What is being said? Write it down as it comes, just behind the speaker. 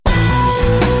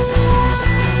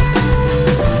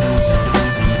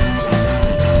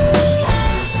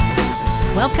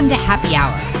Happy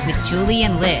Hour with Julie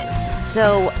and Liz.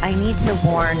 So I need to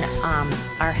warn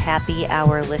our happy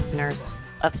hour listeners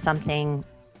of something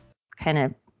kind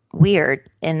of weird,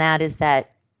 and that is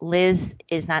that Liz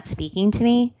is not speaking to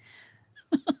me.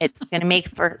 It's going to make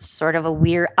for sort of a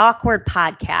weird, awkward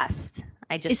podcast.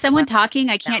 Is someone talking?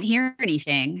 I can't hear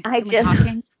anything.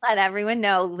 Let everyone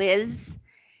know Liz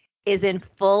is in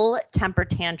full temper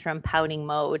tantrum pouting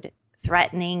mode,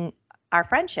 threatening our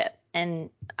friendship. And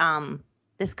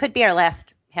this could be our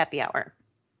last happy hour,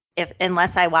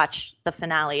 unless I watch the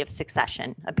finale of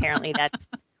Succession. Apparently,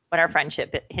 that's what our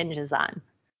friendship hinges on.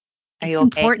 It's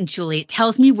important, Julie. It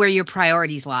tells me where your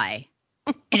priorities lie.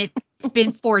 And it's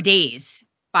been 4 days,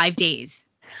 5 days.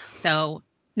 So,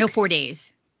 no, 4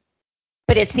 days.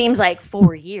 But it seems like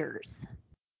 4 years.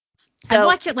 So, I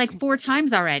watched it like 4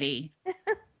 times already.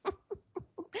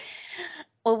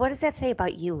 Well, what does that say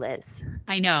about you, Liz?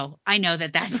 I know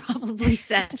that probably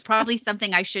says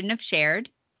something I shouldn't have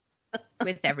shared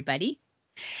with everybody.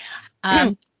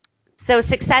 So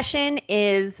Succession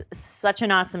is such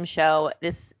an awesome show.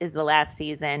 This is the last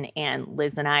season, and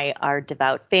Liz and I are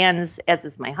devout fans, as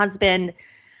is my husband.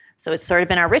 So it's sort of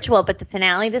been our ritual. But the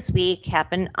finale this week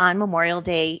happened on Memorial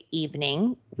Day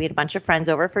evening. We had a bunch of friends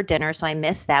over for dinner, so I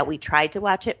missed that. We tried to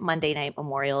watch it Monday night,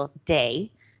 Memorial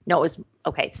Day. No, it was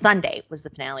Sunday was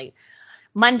the finale.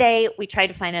 Monday, we tried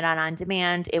to find it on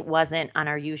demand. It wasn't on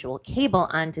our usual cable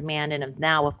on demand. And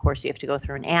now, of course, you have to go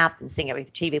through an app and sync it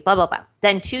with TV, blah, blah, blah.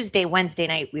 Then Tuesday, Wednesday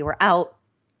night, we were out.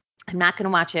 I'm not going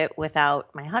to watch it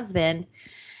without my husband.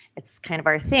 It's kind of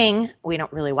our thing. We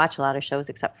don't really watch a lot of shows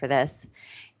except for this.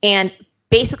 And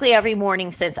basically every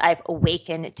morning since I've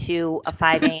awakened to a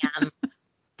 5 a.m.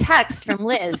 text from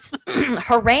Liz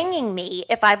haranguing me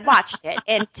if I've watched it.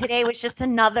 And today was just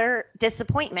another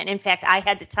disappointment. In fact, I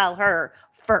had to tell her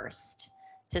first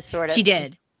to sort of. She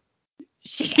did.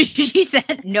 She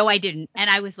said, no, I didn't. And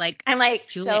I was like,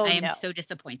 Julie, so I am so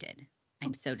disappointed.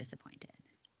 I'm so disappointed.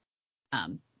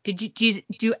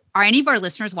 Are any of our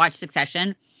listeners watch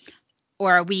Succession?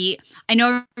 Or are we, I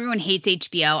know everyone hates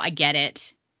HBO. I get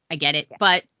it. Yeah.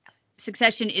 But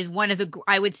Succession is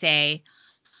I would say,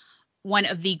 one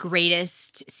of the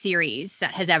greatest series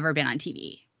that has ever been on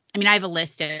TV. I mean, I have a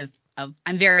list of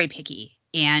I'm very picky,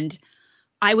 and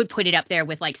I would put it up there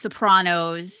with like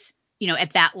Sopranos,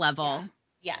 at that level.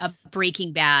 Yeah. Yes. Of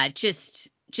Breaking Bad, just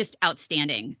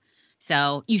outstanding.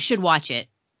 So you should watch it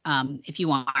if you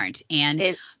aren't. And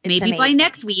maybe amazing. By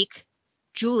next week,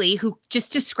 Julie, who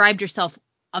just described herself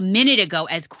a minute ago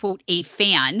as, quote, a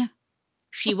fan,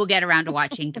 she will get around to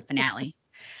watching the finale.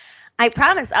 I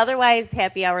promise. Otherwise,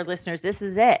 happy hour listeners, this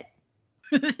is it.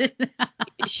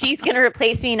 She's going to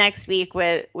replace me next week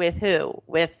with who?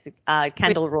 With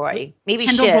Kendall Roy. Maybe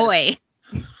Kendall Shiv. Roy.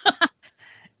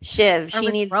 Shiv. She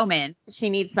needs Roman. She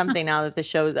needs something now that the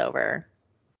show's over.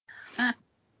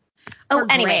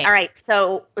 Anyway. Greg. All right.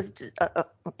 So,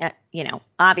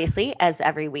 obviously, as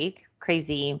every week,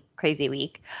 crazy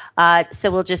week.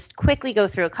 So we'll just quickly go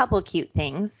through a couple of cute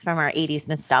things from our 80s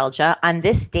nostalgia. On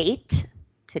this date,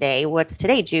 what's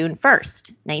today? June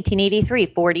 1st, 1983,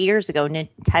 40 years ago,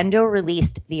 Nintendo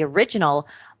released the original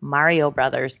Mario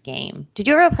Brothers game. Did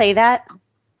you ever play that?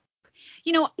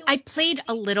 I played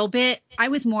a little bit. I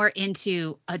was more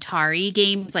into Atari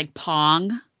games like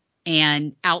Pong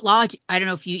and Outlaw. I don't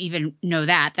know if you even know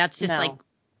that. That's just like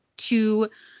 2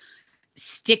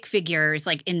 stick figures,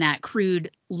 like in that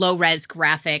crude low-res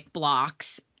graphic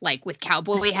blocks, like with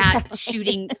cowboy hats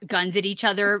shooting guns at each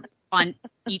other on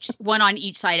each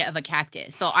side of a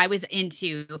cactus. So I was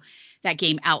into that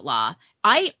game Outlaw.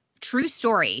 True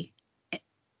story. I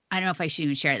don't know if I should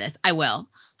even share this. I will.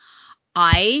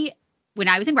 When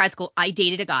I was in grad school, I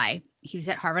dated a guy. He was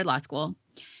at Harvard Law School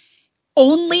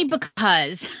only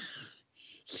because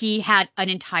he had an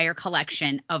entire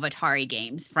collection of Atari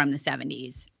games from the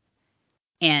 70s.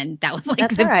 And that was like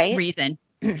the reason.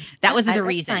 That was the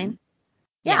reason. Fine.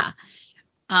 Yeah.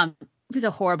 He was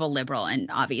a horrible liberal and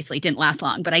obviously didn't last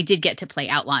long, but I did get to play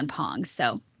Outlaw and Pong.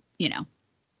 So,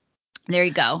 there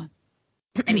you go.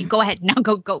 I mean, go ahead. Now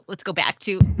go. Let's go back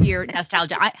to your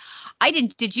nostalgia. I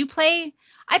didn't. Did you play?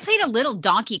 I played a little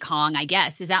Donkey Kong, I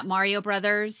guess. Is that Mario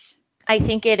Brothers? I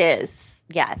think it is.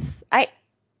 Yes. I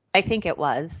think it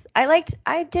was.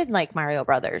 I did like Mario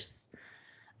Brothers.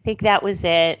 I think that was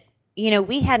it.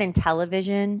 We had in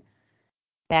television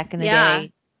back in the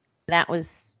day. That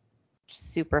was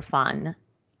super fun.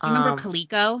 Do you remember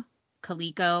Coleco?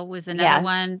 Coleco was another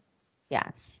one.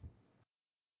 Yes.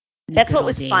 That's what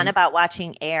was fun about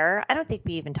watching Air. I don't think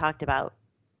we even talked about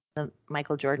the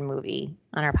Michael Jordan movie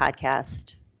on our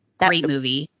podcast. Great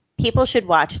movie. People should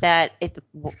watch that.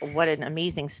 What an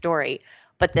amazing story.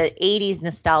 but the 80s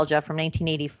nostalgia from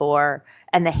 1984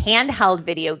 and the handheld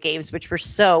video games, which were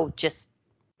so just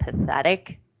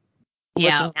pathetic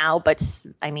looking now, but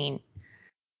I mean,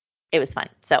 it was fun.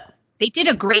 So they did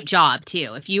a great job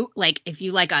too. If you like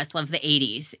us, love the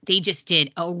 80s, they just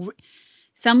did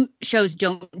some shows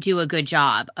don't do a good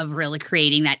job of really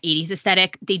creating that 80s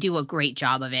aesthetic. They do a great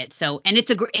job of it. So,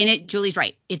 and Julie's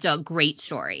right. It's a great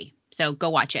story. So go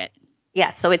watch it.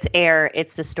 Yeah. So it's Air.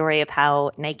 It's the story of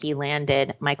how Nike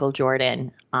landed Michael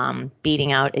Jordan,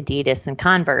 beating out Adidas and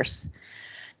Converse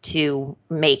to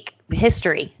make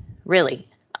history. Really.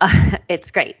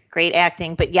 It's great. Great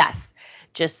acting. But yes,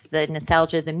 just the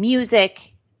nostalgia, the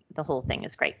music, the whole thing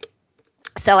is great.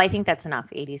 So I think that's enough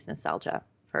 80s nostalgia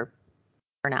for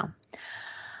now.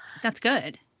 That's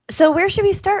good. So where should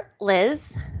we start,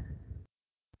 Liz? All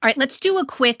right, let's do a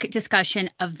quick discussion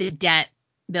of the debt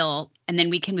bill, and then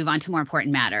we can move on to more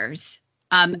important matters.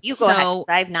 You go ahead.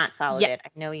 I've not followed it. I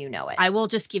know you know it. I will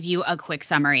just give you a quick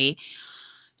summary.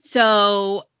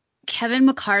 So Kevin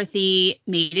McCarthy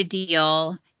made a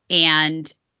deal,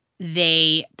 and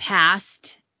they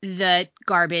passed the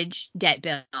garbage debt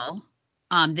bill,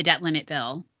 the debt limit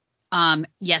bill,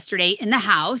 yesterday in the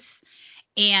House.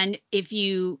 And if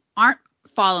you aren't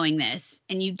following this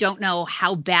and you don't know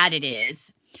how bad it is,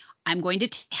 I'm going to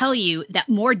tell you that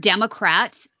more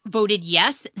Democrats voted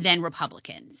yes than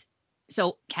Republicans.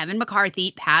 So Kevin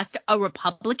McCarthy passed a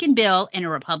Republican bill in a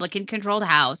Republican-controlled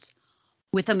House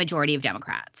with a majority of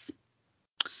Democrats.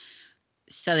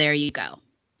 So there you go.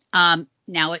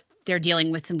 Now they're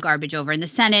dealing with some garbage over in the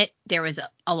Senate. There was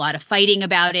a lot of fighting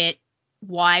about it.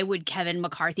 Why would Kevin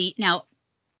McCarthy? Now,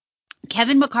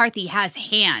 Kevin McCarthy has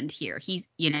hand here. He's,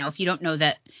 if you don't know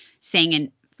that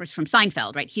saying from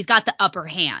Seinfeld, right? He's got the upper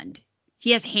hand.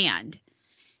 He has hand,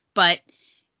 but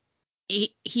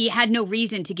he had no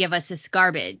reason to give us this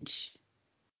garbage,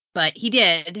 but he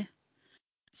did.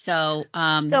 So,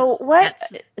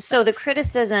 so the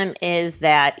criticism is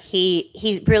that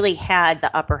he really had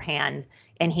the upper hand,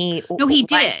 and he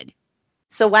did.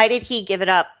 So why did he give it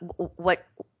up?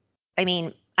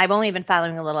 I've only been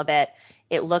following a little bit.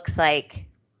 It looks like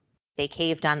they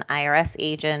caved on IRS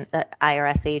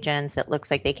agents. It looks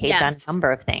like they caved on a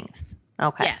number of things.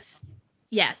 Okay.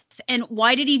 Yes. And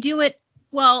why did he do it?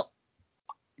 Well,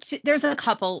 there's a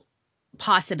couple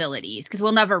possibilities because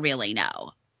we'll never really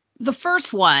know. The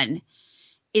first one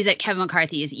is that Kevin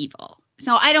McCarthy is evil.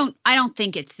 So I don't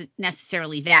think it's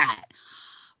necessarily that.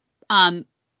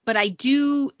 But I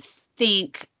do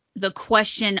think the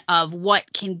question of what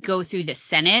can go through the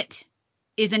Senate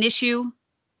is an issue.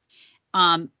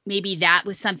 Maybe that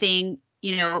was something,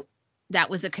 that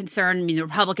was a concern. I mean, the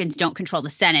Republicans don't control the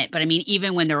Senate, but I mean,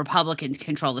 even when the Republicans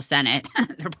control the Senate,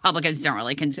 the Republicans don't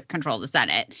really control the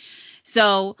Senate.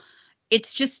 So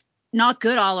it's just not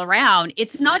good all around.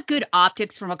 It's not good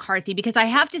optics for McCarthy because I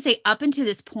have to say, up until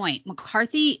this point,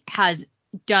 McCarthy has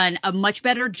done a much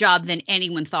better job than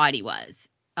anyone thought he was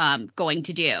going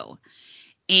to do.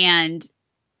 And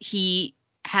he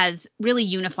has really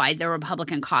unified the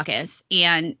Republican caucus.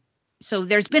 And so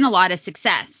there's been a lot of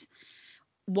success.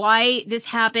 Why this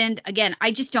happened, again,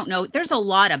 I just don't know. There's a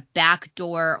lot of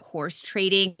backdoor horse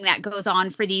trading that goes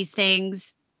on for these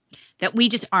things that we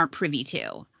just aren't privy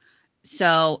to.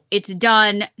 So it's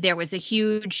done. There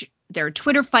are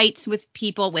Twitter fights with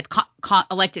people, with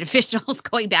elected officials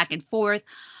going back and forth.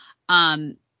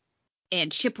 And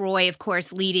Chip Roy, of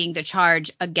course, leading the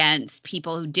charge against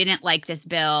people who didn't like this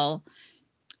bill.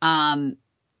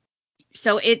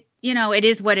 So it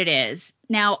is what it is.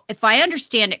 Now, if I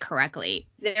understand it correctly,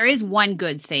 there is one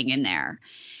good thing in there,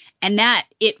 and that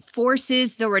it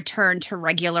forces the return to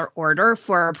regular order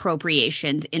for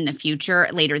appropriations in the future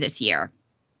later this year.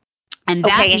 And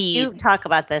that means, you talk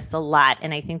about this a lot,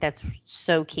 and I think that's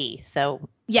so key. So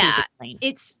yeah,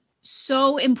 it's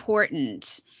so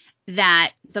important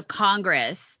that the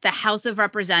Congress, the House of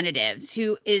Representatives,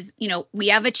 who is, we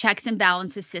have a checks and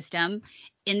balances system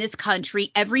in this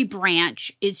country. Every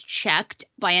branch is checked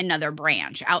by another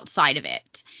branch outside of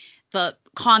it. The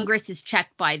Congress is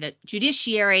checked by the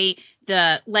judiciary,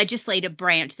 the legislative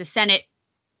branch, the Senate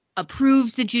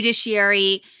approves the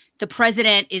judiciary. The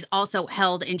president is also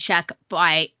held in check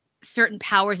by certain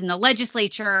powers in the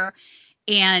legislature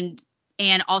and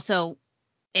also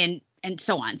and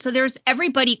so on. So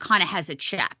everybody kind of has a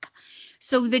check.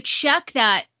 So the check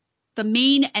that the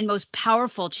main and most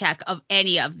powerful check of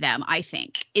any of them, I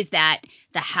think, is that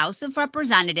the House of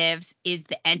Representatives is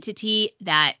the entity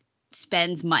that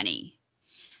spends money.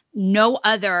 No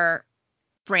other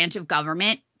branch of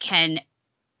government can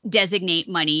designate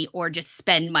money or just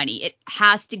spend money. It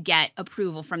has to get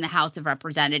approval from the House of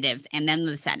Representatives and then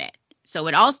the Senate. So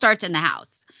it all starts in the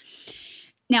House.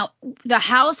 Now, the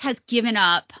House has given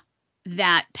up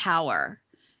that power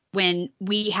when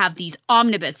we have these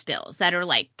omnibus bills that are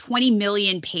like 20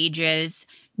 million pages.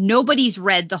 Nobody's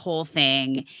read the whole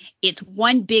thing. It's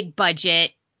one big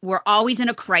budget. We're always in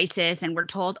a crisis and we're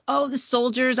told, oh, the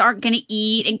soldiers aren't going to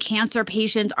eat and cancer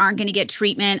patients aren't going to get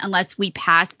treatment unless we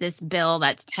pass this bill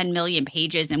that's 10 million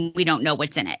pages and we don't know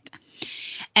what's in it.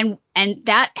 And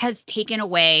that has taken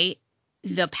away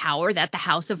the power that the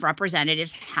House of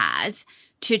Representatives has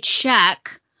to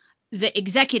check the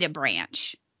executive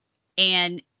branch.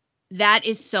 And that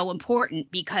is so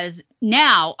important because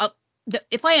now,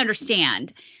 if I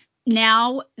understand,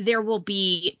 now there will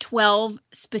be 12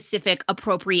 specific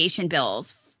appropriation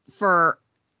bills for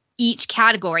each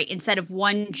category instead of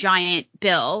one giant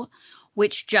bill,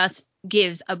 which just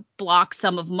gives a block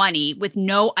sum of money with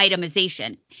no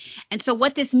itemization. And so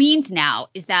what this means now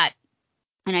is that,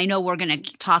 and I know we're going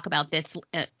to talk about this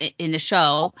in the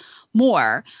show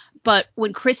more, but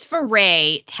when Christopher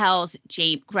Wray tells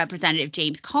Representative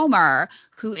James Comer,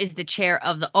 who is the chair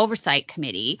of the Oversight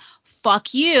Committee,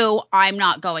 fuck you, I'm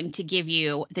not going to give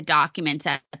you the documents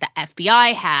that the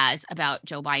FBI has about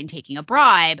Joe Biden taking a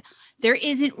bribe, there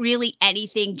isn't really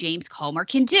anything James Comer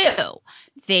can do.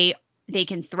 They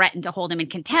can threaten to hold him in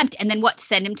contempt and then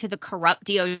send him to the corrupt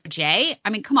DoJ? I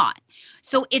mean, come on.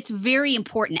 So it's very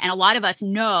important. And a lot of us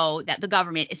know that the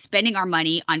government is spending our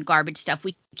money on garbage stuff.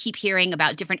 We keep hearing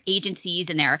about different agencies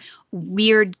and their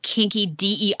weird, kinky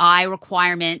DEI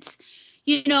requirements.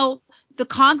 You know, the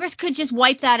Congress could just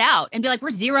wipe that out and be like, we're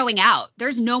zeroing out.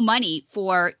 There's no money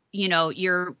for,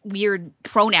 your weird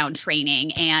pronoun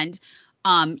training and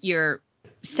your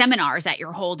seminars that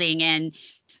you're holding. And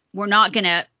we're not going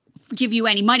to give you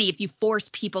any money if you force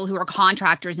people who are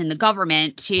contractors in the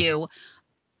government to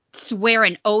swear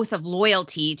an oath of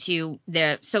loyalty to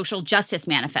the Social Justice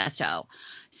Manifesto.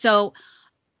 So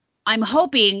I'm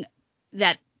hoping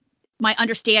that my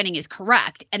understanding is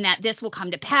correct and that this will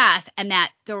come to pass and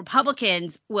that the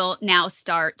Republicans will now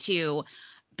start to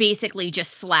basically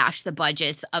just slash the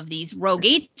budgets of these rogue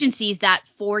agencies that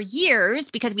for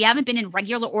years, because we haven't been in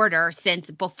regular order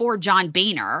since before John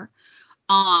Boehner,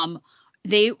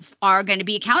 they are going to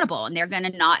be accountable and they're going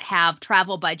to not have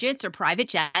travel budgets or private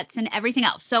jets and everything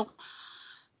else. So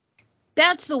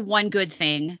that's the one good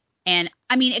thing. And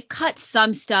I mean, it cuts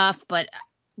some stuff, but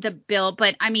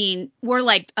I mean, we're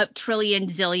like $1 trillion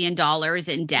zillion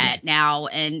in debt now,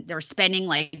 and they're spending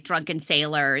like drunken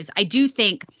sailors. I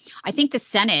think the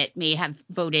Senate may have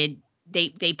voted.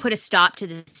 They put a stop to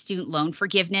the student loan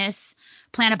forgiveness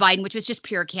plan of Biden, which was just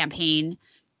pure campaign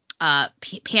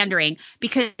pandering,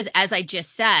 because as I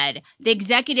just said, the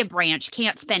executive branch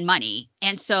can't spend money.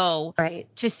 And so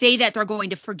to say that they're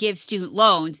going to forgive student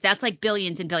loans, that's like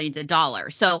billions and billions of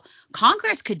dollars. So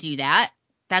Congress could do that.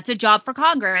 That's a job for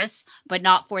Congress, but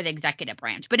not for the executive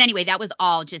branch. But anyway, that was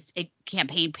all just a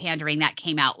campaign pandering that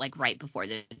came out like right before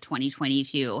the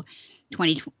 2022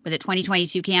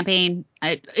 campaign.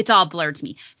 It's all blurred to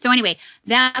me. So anyway,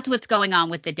 that's what's going on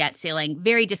with the debt ceiling.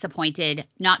 Very disappointed,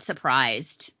 not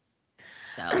surprised.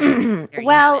 So,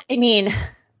 well, I mean,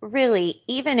 really,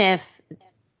 even if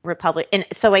and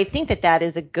so I think that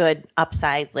is a good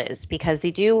upside, Liz, because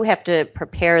they do have to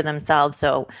prepare themselves.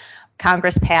 So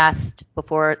Congress passed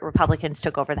before Republicans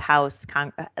took over the House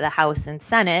and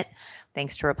Senate,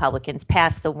 thanks to Republicans,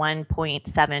 passed the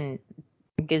 $1.7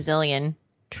 gazillion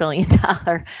trillion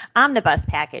omnibus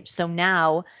package. So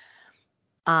now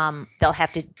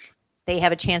they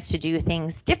have a chance to do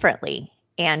things differently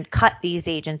and cut these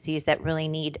agencies that really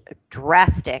need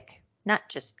not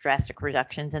just drastic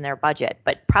reductions in their budget,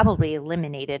 but probably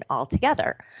eliminate it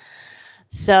altogether.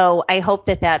 So I hope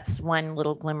that that's one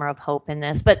little glimmer of hope in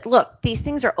this. But look, these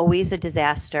things are always a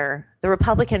disaster. The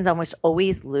Republicans almost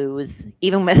always lose,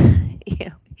 even with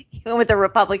even with a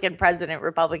Republican president,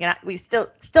 we still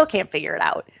can't figure it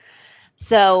out.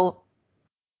 So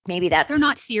maybe they're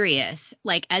not serious.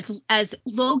 Like as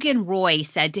Logan Roy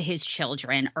said to his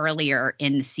children earlier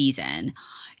in the season,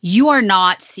 you are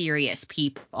not serious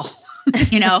people.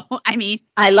 I mean,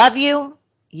 I love you.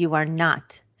 You are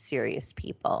not serious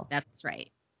people. That's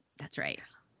right.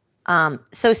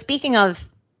 So speaking of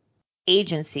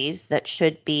agencies that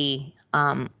should be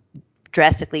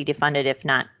drastically defunded, if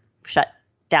not shut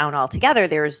down altogether,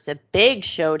 there's a big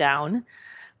showdown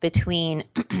between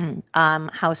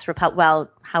House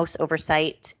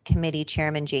Oversight Committee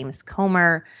Chairman James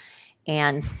Comer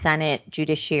and Senate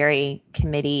Judiciary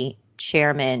Committee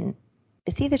Chairman.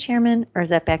 Is he the chairman, or is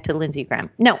that back to Lindsey Graham?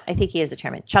 No, I think he is the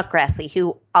chairman, Chuck Grassley,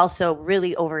 who also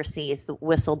really oversees the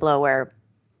whistleblower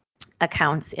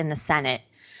accounts in the Senate.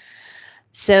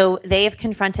 So they have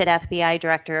confronted FBI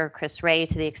Director Chris Wray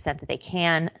to the extent that they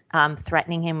can,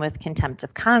 threatening him with contempt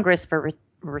of Congress for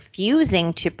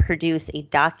refusing to produce a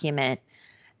document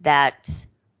that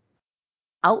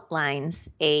outlines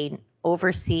a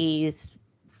overseas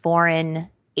foreign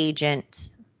agent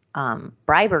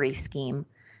bribery scheme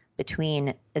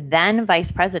between then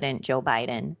Vice President Joe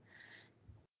Biden.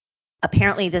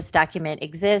 Apparently, this document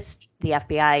exists. The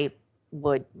FBI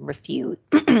would refused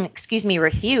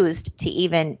to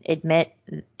even admit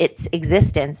its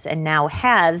existence, and now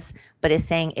has, but is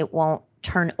saying it won't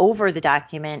turn over the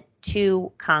document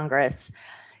to Congress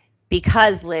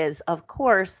because, Liz, of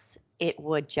course, it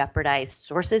would jeopardize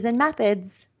sources and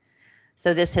methods.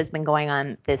 So this has been going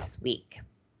on this week.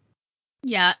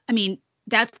 Yeah, I mean,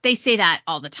 they say that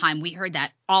all the time. We heard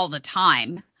that all the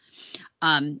time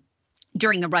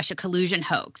during the Russia collusion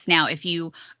hoax. Now, if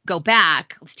you go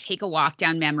back, let's take a walk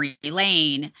down memory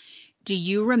lane. Do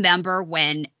you remember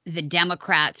when the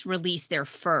Democrats released their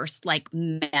first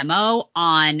memo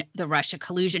on the Russia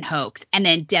collusion hoax, and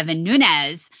then Devin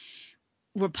Nunes,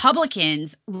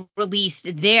 Republicans, released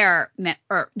their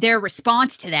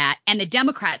response to that, and the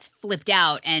Democrats flipped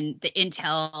out, and the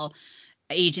intel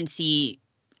agency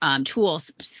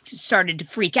tools started to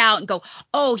freak out and go,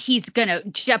 oh, he's going to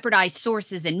jeopardize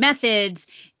sources and methods.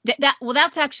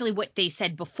 That's actually what they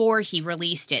said before he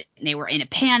released it. And they were in a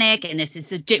panic, and this is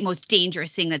the most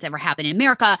dangerous thing that's ever happened in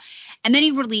America. And then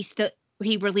he released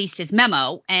his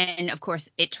memo, and of course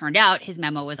it turned out his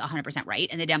memo was 100% right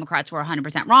and the Democrats were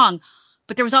 100% wrong,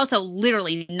 but there was also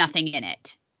literally nothing in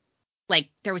it.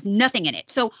 There was nothing in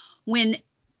it. So when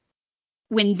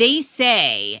they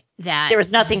say that there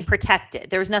was nothing protected,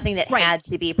 there was nothing that had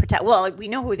to be protected. Well, we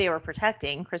know who they were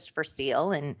protecting: Christopher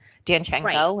Steele and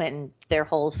Danchenko and their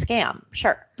whole scam.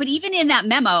 Sure. But even in that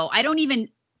memo, I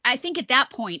think at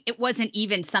that point, it wasn't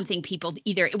even something people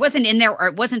either. It wasn't in there, or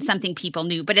it wasn't something people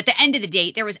knew. But at the end of the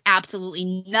day, there was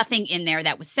absolutely nothing in there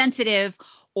that was sensitive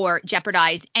or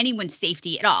jeopardized anyone's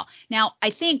safety at all. Now, I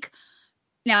think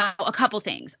a couple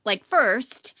things.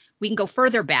 First, we can go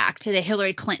further back to the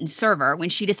Hillary Clinton server when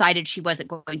she decided she wasn't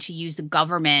going to use the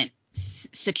government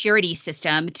security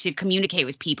system to communicate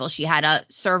with people. She had a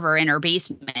server in her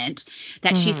basement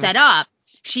that she set up.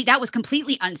 That was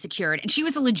completely unsecured, and she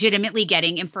was legitimately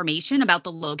getting information about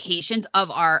the locations of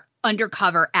our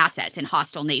undercover assets in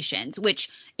hostile nations, which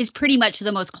is pretty much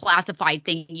the most classified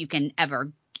thing you can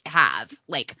ever have.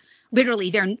 Literally,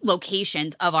 they're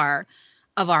locations of our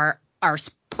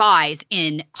spies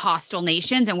in hostile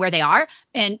nations and where they are,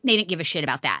 and they didn't give a shit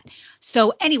about that.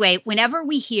 So anyway, whenever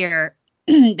we hear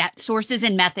that sources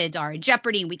and methods are in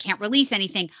jeopardy and we can't release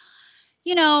anything,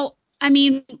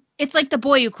 it's like the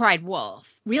boy who cried wolf.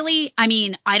 Really? I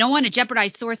don't want to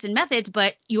jeopardize source and methods,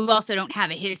 but you also don't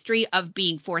have a history of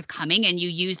being forthcoming, and you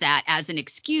use that as an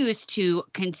excuse to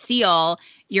conceal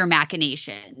your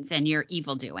machinations and your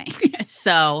evil doing.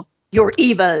 So you're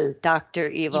evil, Dr.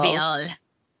 Evil.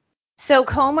 So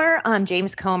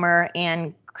James Comer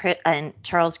and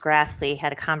Charles Grassley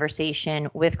had a conversation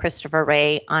with Christopher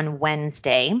Wray on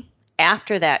Wednesday.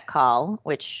 After that call,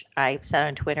 which I said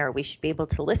on Twitter we should be able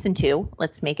to listen to,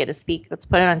 let's put it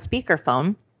on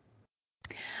speakerphone.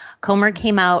 Comer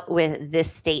came out with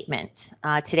this statement.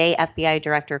 Today, FBI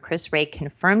Director Chris Wray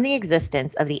confirmed the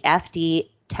existence of the FD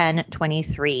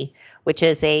 1023, which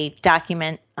is a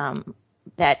document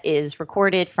that is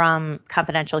recorded from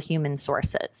confidential human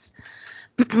sources.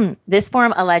 This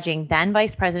form alleging then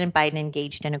Vice President Biden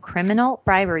engaged in a criminal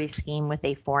bribery scheme with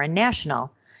a foreign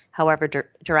national. However,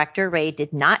 Director Wray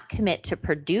did not commit to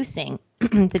producing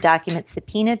the document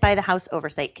subpoenaed by the House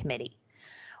Oversight Committee.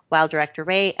 While Director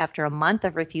Wray, after a month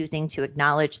of refusing to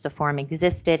acknowledge the form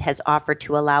existed, has offered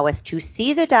to allow us to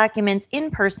see the documents in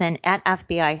person at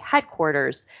FBI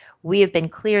headquarters, we have been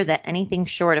clear that anything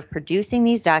short of producing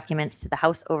these documents to the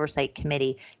House Oversight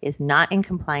Committee is not in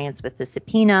compliance with the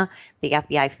subpoena. The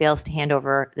FBI fails to hand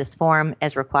over this form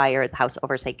as required. The House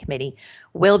Oversight Committee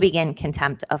will begin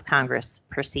contempt of Congress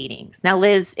proceedings. Now,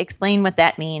 Liz, explain what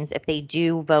that means if they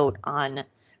do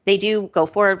go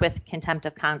forward with contempt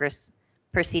of Congress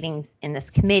proceedings in this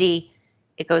committee.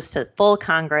 It goes to full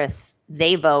Congress,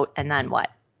 they vote, and then what?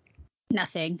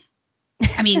 Nothing.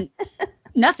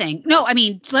 Nothing. No,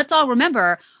 let's all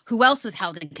remember who else was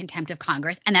held in contempt of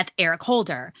Congress, and that's Eric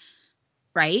Holder,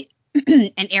 right?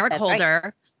 And Eric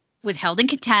Holder was held in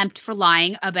contempt for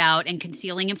lying about and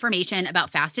concealing information about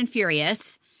Fast and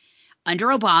Furious under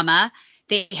Obama.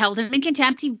 They held him in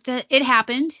contempt. It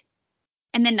happened,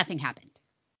 and then nothing happened.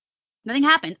 Nothing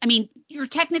happened. You're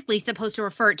technically supposed to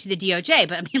refer it to the DoJ,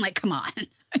 but come on,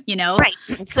 Right.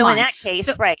 So in that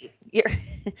case, right,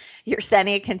 you're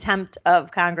sending a contempt of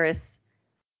Congress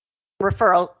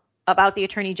referral about the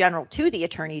attorney general to the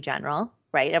attorney general,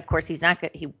 right? Of course, he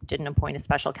didn't appoint a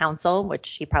special counsel,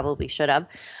 which he probably should have,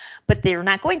 but they're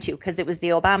not going to because it was the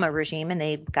Obama regime and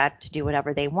they got to do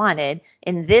whatever they wanted.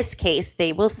 In this case,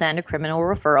 they will send a criminal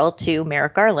referral to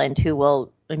Merrick Garland, who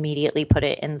will immediately put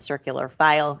it in the circular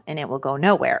file and it will go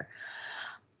nowhere.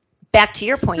 Back to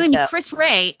your point, though. Chris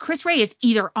Wray is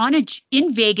either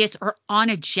in Vegas or on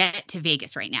a jet to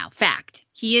Vegas right now. Fact.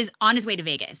 He is on his way to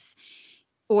Vegas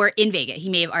or in Vegas. He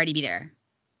may have already be there.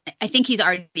 I think he's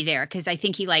already there because I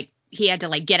think he had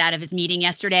to get out of his meeting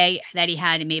yesterday that he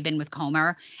had. It may have been with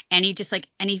Comer, and he just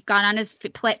he got on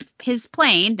his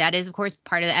plane. That is, of course,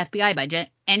 part of the FBI budget,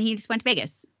 and he just went to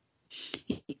Vegas.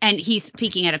 And he's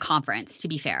speaking at a conference, to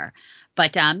be fair,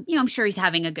 but I'm sure he's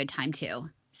having a good time too.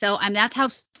 So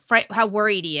that's how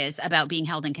worried he is about being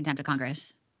held in contempt of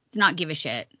Congress. Does not give a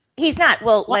shit. He's not.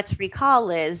 Well, let's recall,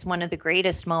 Liz, one of the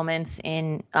greatest moments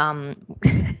in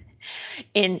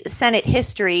in Senate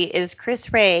history is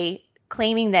Chris Wray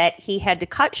claiming that he had to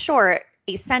cut short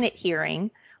a Senate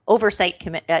hearing,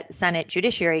 Senate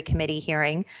Judiciary Committee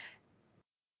hearing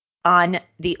on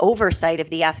the oversight of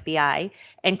the FBI.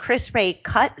 And Chris Wray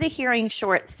cut the hearing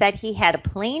short, said he had a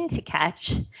plane to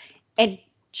catch. And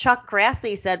Chuck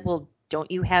Grassley said, well, don't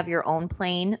you have your own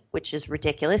plane? Which is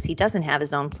ridiculous. He doesn't have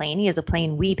his own plane. He has a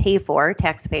plane we pay for,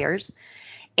 taxpayers.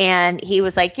 And he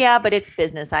was like, yeah, but it's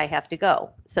business. I have to go.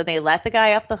 So they let the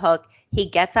guy off the hook. He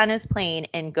gets on his plane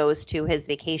and goes to his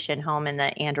vacation home in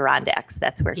the Adirondacks.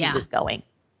 That's where he was going.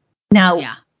 Now,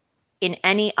 in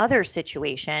any other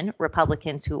situation,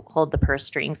 Republicans who hold the purse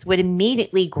strings would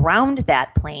immediately ground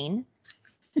that plane.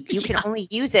 You can only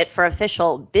use it for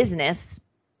official business.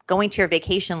 Going to your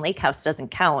vacation lake house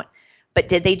doesn't count. But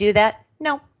did they do that?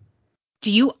 No.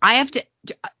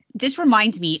 This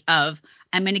reminds me of,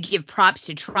 I'm going to give props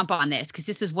to Trump on this because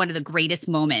this is one of the greatest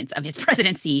moments of his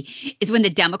presidency, is when the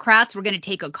Democrats were going to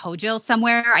take a COJIL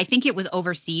somewhere. I think it was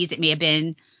overseas. It may have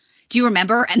been. Do you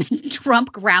remember? And then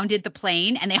Trump grounded the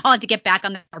plane and they all had to get back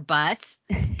on their bus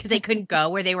because they couldn't go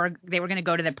where they were going to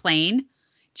go to the plane. Do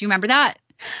you remember that?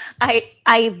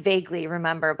 I vaguely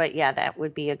remember, but yeah, that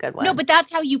would be a good one. No, but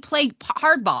that's how you play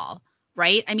hardball,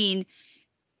 right? I mean,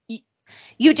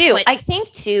 you do. I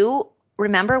think too,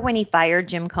 remember when he fired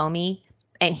Jim Comey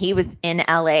and he was in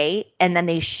LA and then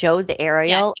they showed the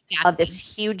aerial of this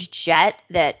huge jet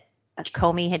that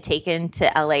Comey had taken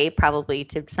to LA probably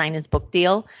to sign his book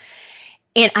deal.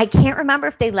 And I can't remember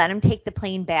if they let him take the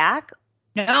plane back.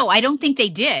 No, I don't think they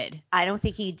did. I don't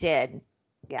think he did.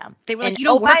 Yeah. They were like, you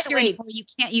don't work here anymore. You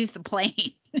can't use the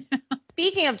plane.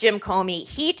 Speaking of Jim Comey,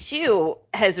 he too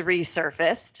has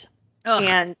resurfaced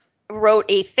and wrote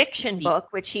a fiction book,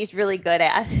 which he's really good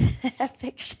at,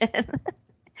 fiction.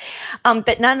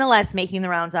 But nonetheless, making the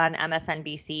rounds on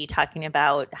MSNBC, talking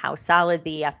about how solid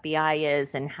the FBI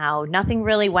is and how nothing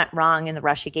really went wrong in the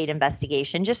Russiagate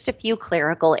investigation, just a few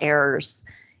clerical errors,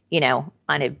 on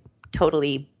a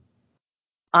totally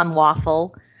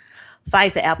unlawful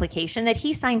FISA application that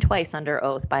he signed twice under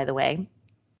oath, by the way,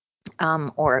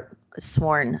 or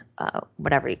sworn,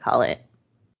 whatever you call it.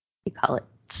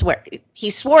 Swear. He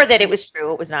swore that it was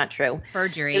true. It was not true.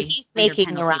 Perjury. So he's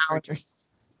making the rounds.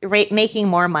 Making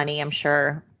more money, I'm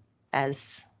sure,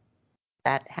 as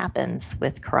that happens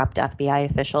with corrupt FBI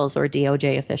officials or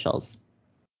DOJ officials.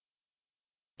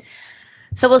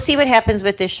 So we'll see what happens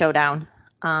with this showdown.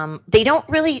 They don't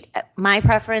really, my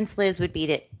preference, Liz, would be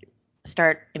to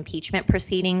start impeachment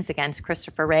proceedings against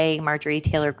Christopher Wray. Marjorie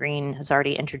Taylor Greene has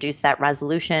already introduced that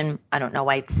resolution. I don't know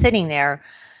why it's sitting there.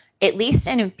 At least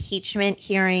an impeachment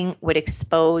hearing would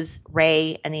expose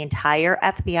Wray and the entire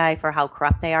FBI for how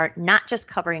corrupt they are, not just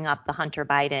covering up the Hunter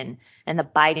Biden and the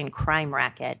Biden crime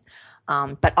racket,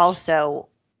 but also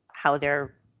how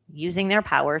they're using their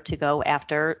power to go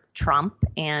after Trump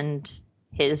and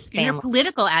his family. And their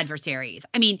political adversaries.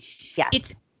 I mean,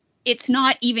 it's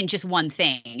not even just one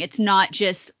thing. It's not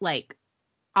just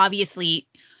obviously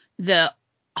the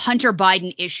Hunter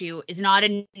Biden issue is not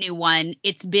a new one.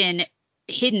 It's been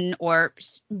hidden or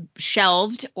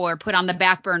shelved or put on the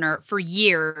back burner for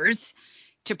years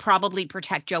to probably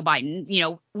protect Joe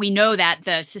Biden. We know that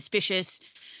the suspicious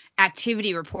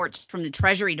activity reports from the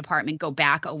Treasury Department go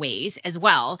back a ways as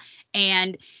well.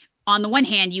 And on the one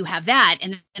hand, you have that.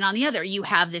 And then on the other, you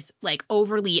have this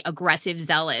overly aggressive,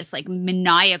 zealous,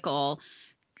 maniacal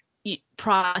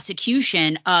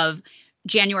prosecution of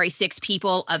January 6th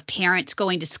people, of parents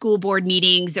going to school board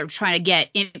meetings. They're trying to get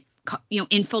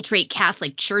infiltrate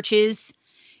Catholic churches,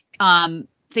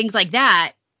 things like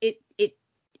that.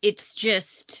 It's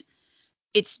just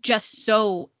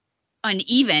so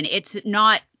uneven. It's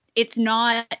not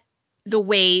the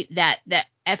way that the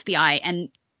FBI and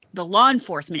the law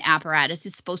enforcement apparatus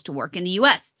is supposed to work in the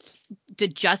U.S. The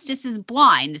justice is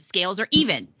blind. The scales are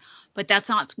even. But that's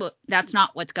not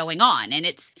what's going on. And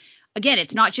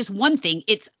it's not just one thing.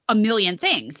 It's a million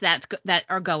things that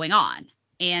are going on.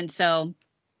 And so.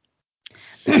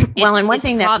 Well, and one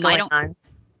thing that's going on,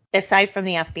 aside from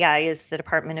the FBI, is the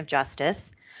Department of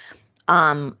Justice.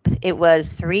 It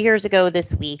was 3 years ago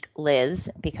this week, Liz,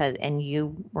 and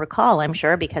you recall, I'm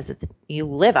sure, because you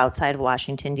live outside of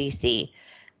Washington, D.C.,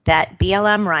 that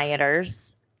BLM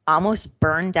rioters almost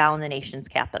burned down the nation's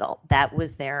capital. That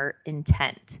was their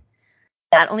intent.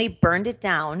 Not only burned it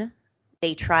down,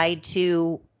 they tried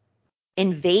to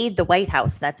invade the White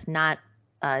House. That's not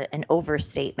an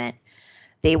overstatement.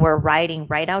 They were rioting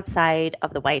right outside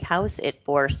of the White House. It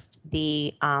forced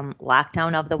the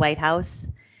lockdown of the White House.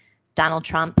 Donald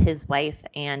Trump, his wife,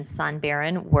 and son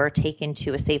Barron were taken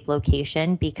to a safe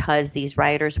location because these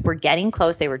rioters were getting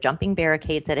close. They were jumping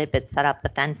barricades that had been set up, the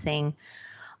fencing,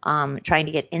 trying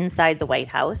to get inside the White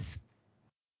House.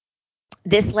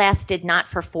 This lasted not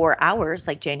for 4 hours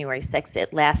like January 6th.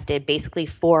 It lasted basically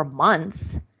 4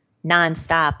 months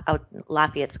nonstop out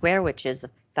Lafayette Square, which is a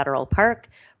federal park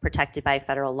protected by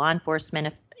federal law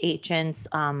enforcement agents,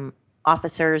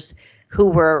 officers who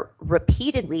were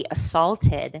repeatedly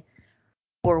assaulted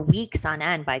for weeks on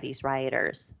end by these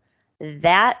rioters.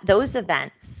 Those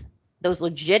events, that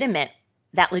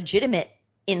legitimate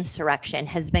insurrection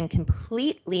has been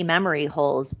completely memory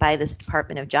holed by this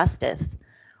Department of Justice,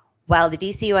 while the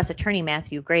DC U.S. Attorney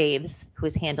Matthew Graves, who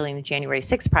is handling the January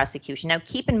 6th prosecution. Now,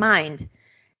 keep in mind,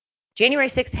 January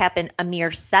 6th happened a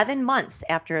mere 7 months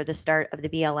after the start of the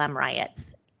BLM riots.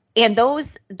 And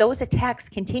those attacks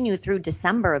continue through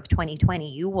December of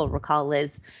 2020. You will recall,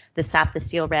 Liz, the Stop the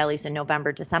Steal rallies in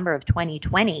November, December of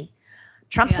 2020.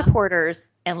 Trump supporters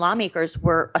and lawmakers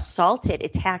were assaulted,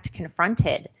 attacked,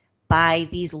 confronted by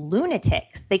these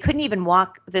lunatics. They couldn't even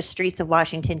walk the streets of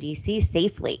Washington, D.C.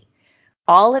 safely.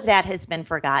 All of that has been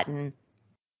forgotten.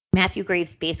 Matthew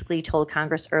Graves basically told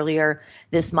Congress earlier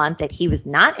this month that he was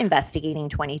not investigating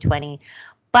 2020,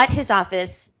 but his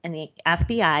office and the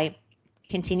FBI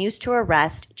continues to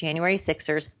arrest January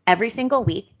 6ers every single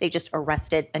week. They just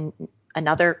arrested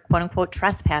another quote unquote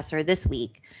trespasser this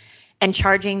week and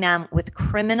charging them with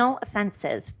criminal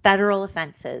offenses, federal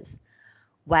offenses,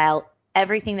 while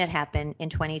everything that happened in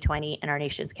 2020 in our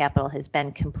nation's capital has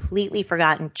been completely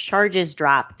forgotten, charges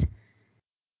dropped.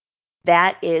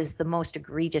 That is the most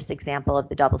egregious example of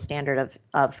the double standard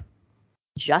of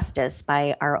justice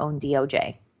by our own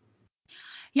DOJ.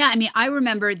 Yeah, I mean, I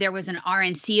remember there was an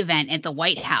RNC event at the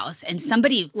White House and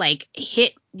somebody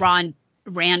hit Rand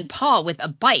Paul with a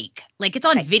bike. It's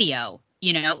on video,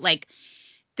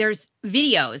 there's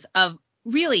videos of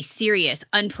really serious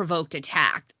unprovoked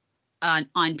attack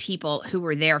on people who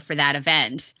were there for that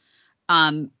event.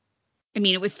 I mean,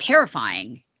 it was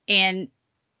terrifying. And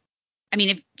I mean,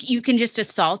 if you can just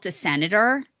assault a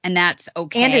senator and that's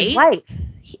okay.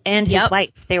 And his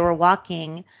wife. They were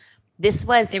walking. They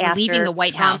were leaving the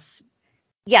White House.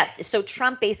 Yeah. So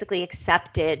Trump basically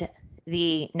accepted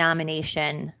the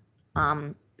nomination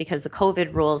because the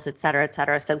COVID rules, et cetera, et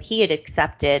cetera. So he had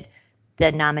accepted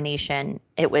the nomination.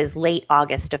 It was late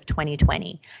August of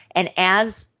 2020. And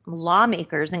as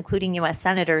lawmakers, including U.S.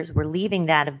 senators, were leaving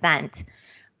that event,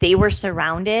 they were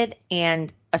surrounded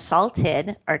and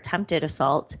assaulted or attempted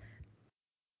assault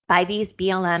by these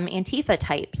BLM Antifa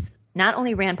types. Not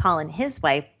only Rand Paul and his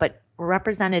wife, but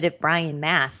Representative Brian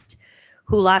Mast,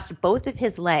 who lost both of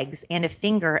his legs and a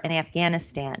finger in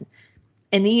Afghanistan.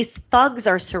 And these thugs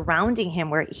are surrounding him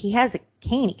where he has a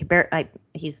cane.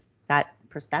 He's got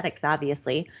prosthetics,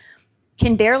 obviously,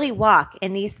 can barely walk.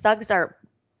 And these thugs are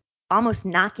almost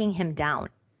knocking him down.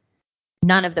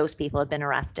 None of those people have been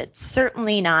arrested.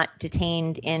 Certainly not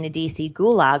detained in a DC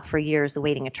gulag for years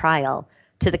awaiting a trial.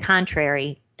 To the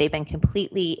contrary, they've been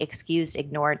completely excused,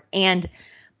 ignored. And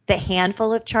the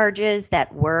handful of charges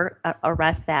that were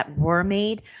arrests that were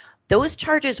made, those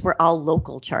charges were all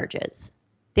local charges.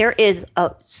 There is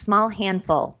a small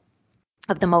handful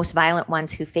of the most violent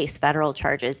ones who face federal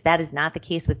charges. That is not the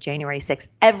case with January 6th.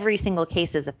 Every single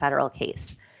case is a federal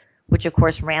case, which of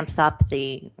course ramps up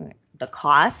the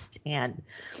cost and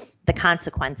the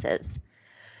consequences.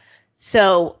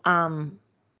 So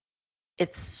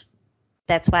that's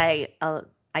why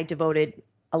I devoted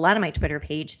a lot of my Twitter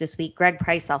page this week. Greg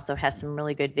Price also has some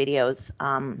really good videos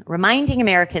reminding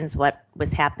Americans what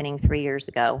was happening 3 years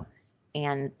ago,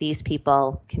 and these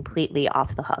people completely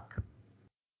off the hook.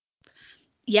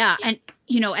 Yeah, and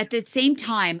at the same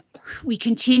time, we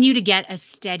continue to get a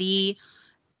steady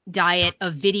diet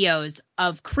of videos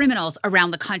of criminals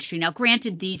around the country. Now,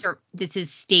 granted, this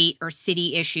is state or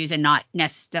city issues and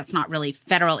that's not really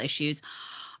federal issues,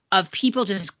 of people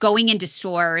just going into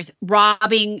stores,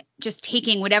 robbing, just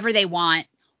taking whatever they want,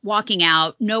 walking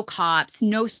out, no cops,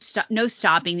 no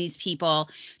stopping these people,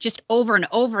 just over and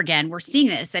over again. We're seeing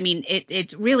this. I mean,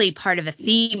 it's really part of a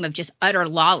theme of just utter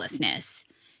lawlessness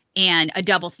and a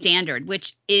double standard,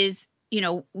 which is,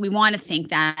 we want to think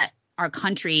that our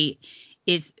country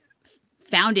is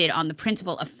founded on the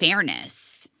principle of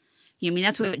fairness. I mean,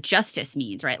 that's what justice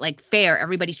means, right? Like fair,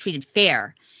 everybody's treated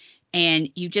fair. And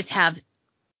you just have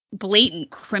blatant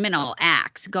criminal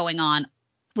acts going on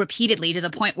repeatedly to the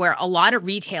point where a lot of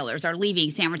retailers are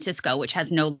leaving San Francisco, which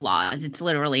has no laws. It's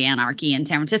literally anarchy in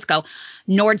San Francisco.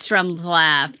 Nordstrom's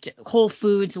left, Whole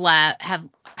Foods left,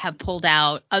 have pulled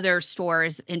out. Other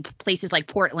stores in places like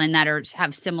Portland that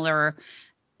have similar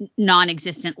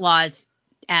non-existent laws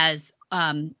as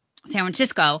San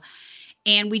Francisco.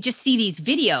 And we just see these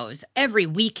videos every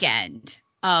weekend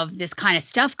of this kind of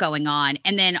stuff going on.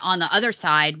 And then on the other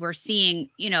side, we're seeing,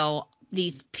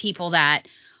 these people that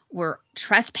were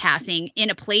trespassing in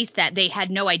a place that they had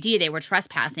no idea they were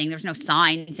trespassing. There's no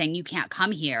sign saying you can't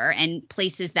come here, and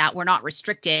places that were not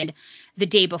restricted the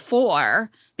day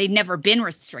before. They'd never been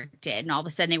restricted, and all of a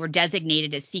sudden they were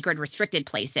designated as secret restricted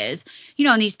places.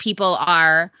 And these people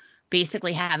are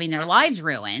basically having their lives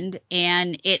ruined,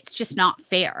 and it's just not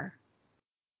fair.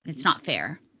 It's not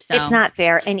fair. So it's not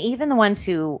fair. And even the ones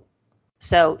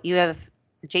so you have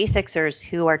J6ers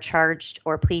who are charged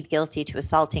or plead guilty to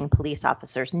assaulting police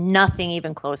officers, nothing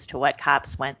even close to what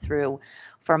cops went through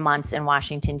for months in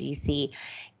Washington, D.C.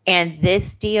 And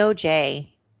this DOJ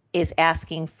is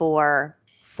asking for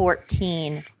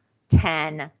 14,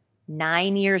 10,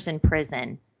 9 years in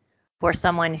prison for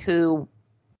someone who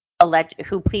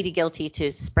pleaded guilty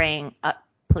to spraying a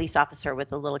police officer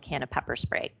with a little can of pepper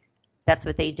spray. That's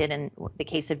what they did in the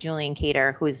case of Julian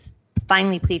Cater, who's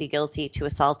finally pleaded guilty to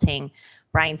assaulting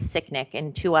Brian Sicknick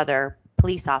and 2 other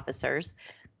police officers.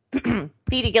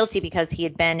 Pleaded guilty because he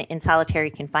had been in solitary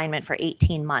confinement for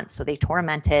 18 months. So they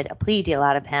tormented a plea deal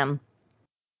out of him.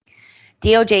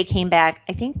 DOJ came back.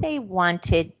 I think they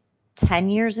wanted 10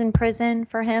 years in prison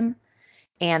for him.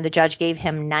 And the judge gave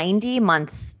him 90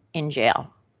 months in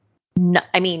jail.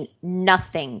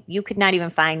 Nothing. You could not even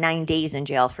find 9 days in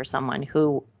jail for someone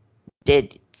who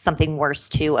did something worse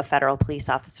to a federal police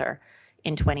officer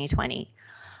in 2020.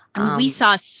 I mean, we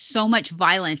saw so much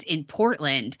violence in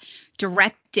Portland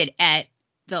directed at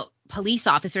the police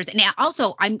officers. And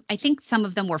also, I think some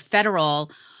of them were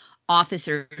federal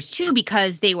officers, too,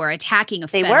 because they were attacking a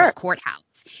federal courthouse.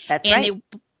 That's right. And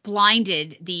they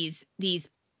blinded these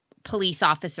police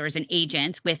officers and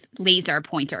agents with laser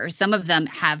pointers. Some of them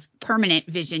have permanent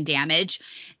vision damage.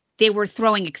 They were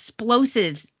throwing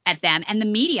explosives at them, and the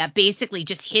media basically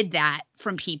just hid that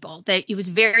from people. That it was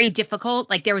very difficult.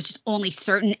 Like, there was just only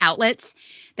certain outlets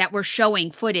that were showing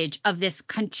footage of this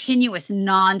continuous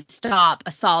nonstop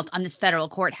assault on this federal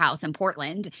courthouse in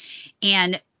Portland.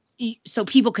 And so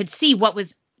people could see what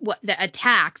the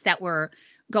attacks that were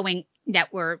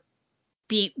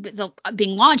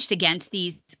being launched against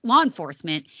these law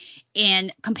enforcement,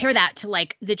 and compare that to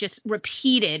like the just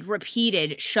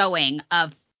repeated showing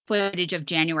of footage of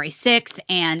January 6th.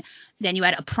 And then you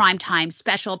had a primetime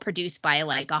special produced by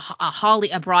like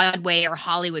a Broadway or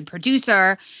Hollywood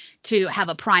producer to have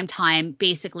a primetime,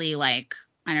 basically like,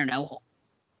 I don't know,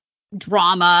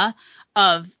 drama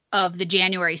of the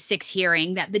January 6th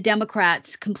hearing that the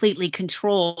Democrats completely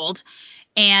controlled.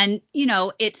 And,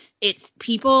 it's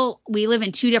people, we live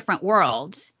in 2 different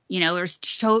worlds. There's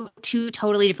 2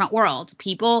 totally different worlds.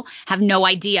 People have no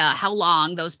idea how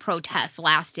long those protests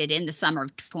lasted in the summer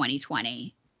of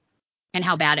 2020 and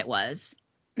how bad it was.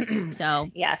 So,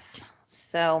 yes.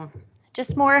 So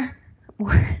just more.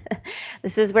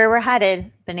 This is where we're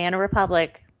headed. Banana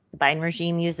Republic. The Biden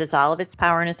regime uses all of its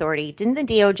power and authority. Didn't the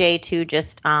DOJ too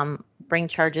just bring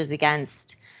charges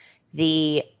against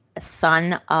the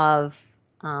son of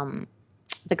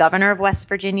the governor of West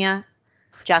Virginia,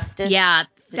 Justice? Yeah,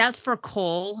 that's for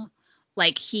coal.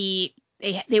 Like they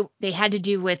had to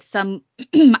do with some,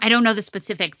 I don't know the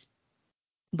specifics,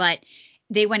 but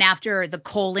they went after the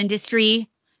coal industry,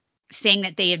 saying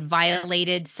that they had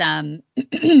violated some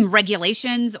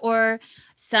regulations or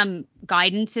some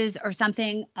guidances or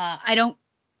something. I don't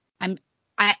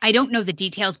know the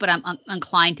details, but I'm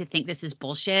inclined to think this is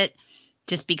bullshit,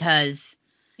 just because.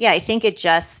 Yeah, I think it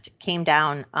just came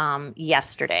down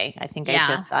yesterday. I think I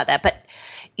just saw that. But,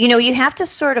 you have to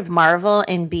sort of marvel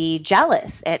and be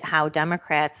jealous at how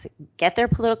Democrats get their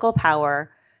political power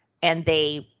and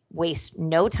they waste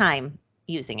no time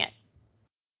using it.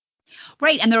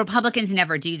 Right. And the Republicans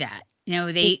never do that.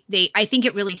 I think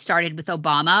it really started with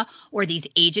Obama, where these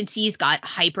agencies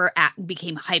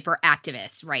became hyper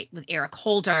activists, right? With Eric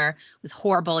Holder was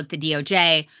horrible at the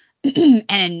DOJ,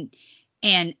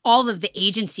 and all of the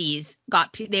agencies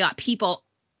got people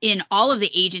in all of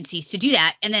the agencies to do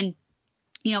that. And then,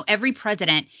 every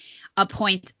president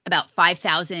appoints about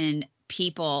 5,000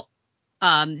 people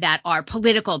that are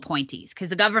political appointees, because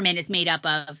the government is made up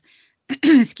of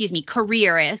excuse me,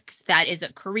 careerists. That is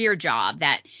a career job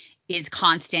that is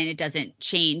constant. It doesn't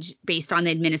change based on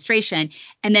the administration.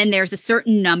 And then there's a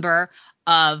certain number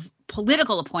of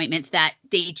political appointments that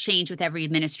they change with every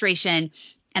administration,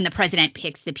 and the president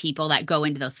picks the people that go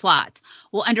into those slots.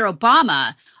 Well, under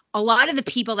Obama, a lot of the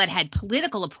people that had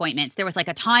political appointments, there was like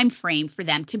a time frame for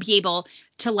them to be able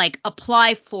to like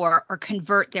apply for or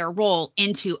convert their role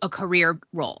into a career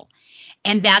role.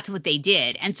 And that's what they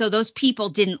did. And so those people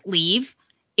didn't leave.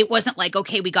 It wasn't like,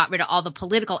 okay, we got rid of all the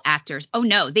political actors. Oh,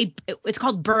 no, it's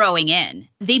called burrowing in.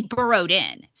 They burrowed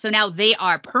in. So now they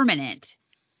are permanent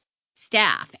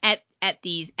staff at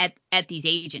these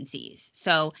agencies.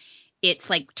 So it's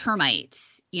like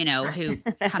termites, who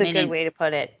That's come a in good and way to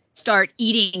put it. Start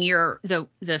eating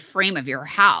the frame of your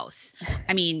house.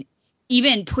 I mean,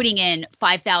 even putting in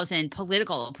 5,000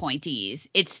 political appointees,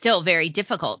 it's still very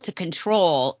difficult to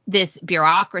control this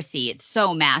bureaucracy. It's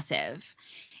so massive.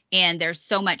 And there's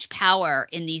so much power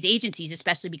in these agencies,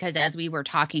 especially because, as we were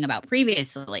talking about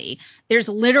previously, there's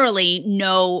literally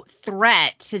no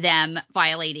threat to them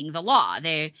violating the law.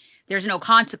 There's no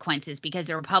consequences because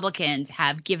the Republicans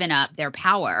have given up their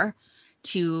power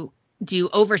to do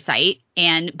oversight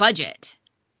and budget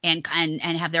and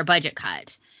have their budget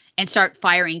cut and start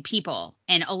firing people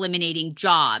and eliminating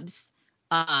jobs.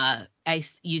 I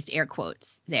used air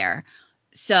quotes there.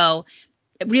 So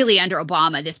really, under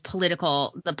Obama,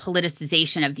 the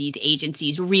politicization of these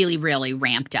agencies really, really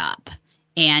ramped up,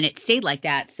 and it stayed like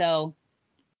that. So,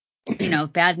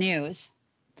 bad news.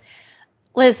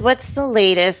 Liz, what's the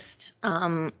latest?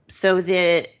 So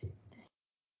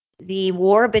the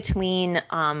war between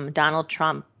Donald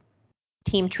Trump,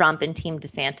 Team Trump, and Team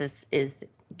DeSantis is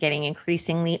getting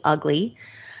increasingly ugly.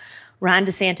 Ron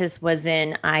DeSantis is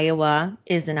in Iowa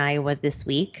this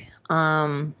week.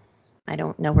 I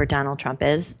don't know where Donald Trump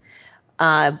is,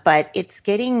 but it's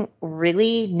getting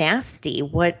really nasty.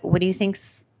 What do you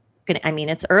think's gonna? I mean,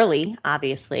 it's early,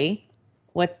 obviously.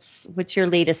 What's your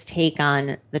latest take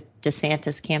on the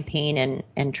DeSantis campaign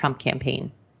and Trump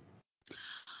campaign?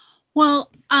 Well,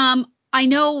 I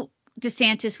know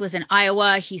DeSantis was in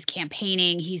Iowa. He's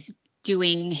campaigning. He's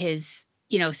doing his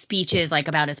speeches like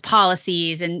about his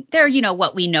policies, and they're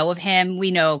what we know of him.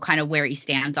 We know kind of where he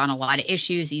stands on a lot of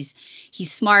issues. He's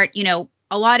smart.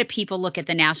 A lot of people look at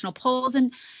the national polls,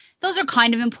 and those are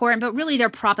kind of important, but really they're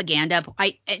propaganda.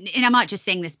 And I'm not just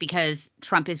saying this because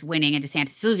Trump is winning and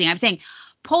DeSantis is losing. I'm saying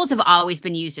polls have always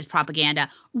been used as propaganda.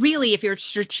 Really, if you're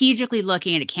strategically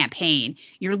looking at a campaign,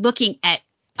 you're looking at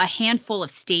a handful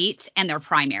of states and their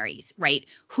primaries, right?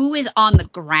 Who is on the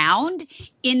ground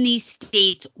in these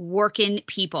states working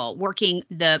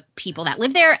the people that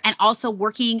live there, and also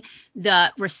working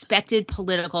the respected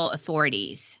political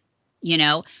authorities,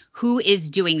 who is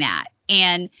doing that.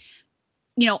 And,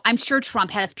 I'm sure Trump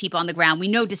has people on the ground. We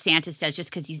know DeSantis does, just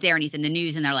because he's there and he's in the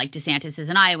news and they're like, DeSantis is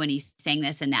in Iowa and he's saying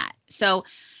this and that. So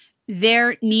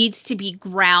there needs to be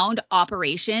ground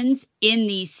operations in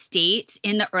these states,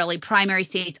 in the early primary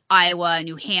states, Iowa,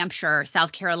 New Hampshire,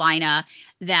 South Carolina,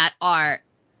 that are,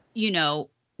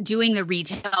 doing the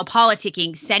retail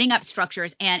politicking, setting up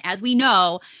structures. And as we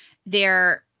know,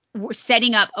 they're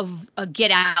setting up a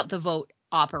get out the vote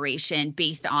operation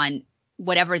based on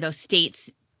whatever those states'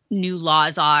 new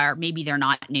laws are. Maybe they're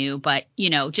not new, but,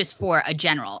 just for a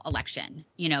general election,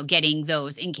 getting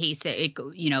those in case it,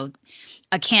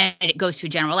 a candidate goes to a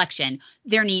general election,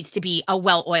 there needs to be a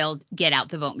well-oiled get out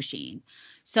the vote machine.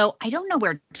 So I don't know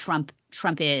where Trump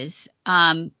is.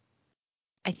 I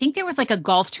think there was like a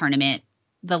golf tournament,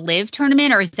 the Live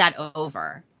tournament, or is that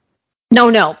over?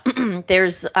 No.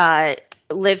 There's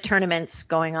Live tournaments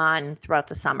going on throughout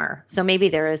the summer. So maybe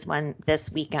there is one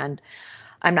this weekend.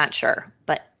 I'm not sure,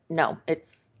 but no,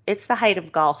 it's the height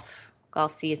of golf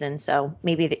season. So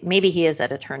maybe he is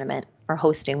at a tournament or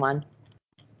hosting one.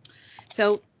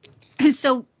 So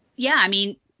yeah, I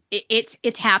mean,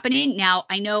 it's happening now.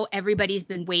 I know everybody's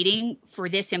been waiting for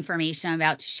this information I'm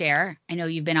about to share. I know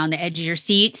you've been on the edge of your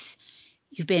seats.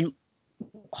 You've been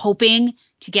hoping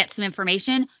to get some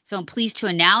information. So I'm pleased to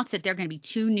announce that there are going to be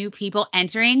 2 new people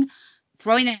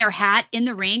throwing their hat in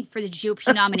the ring for the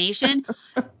GOP nomination.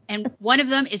 And one of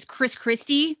them is Chris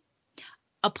Christie.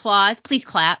 Applause. Please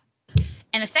clap.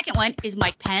 And the second one is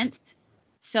Mike Pence.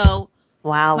 So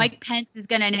wow. Mike Pence is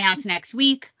going to announce next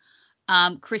week.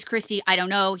 Chris Christie, I don't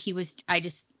know. I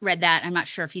just read that. I'm not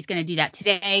sure if he's going to do that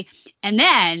today. And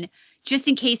then, just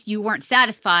in case you weren't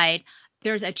satisfied,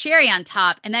 there's a cherry on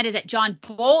top, and that is that John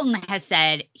Bolton has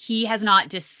said he has not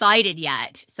decided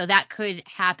yet. So that could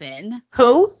happen.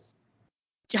 Who?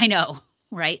 I know,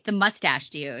 right? The mustache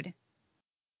dude.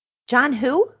 John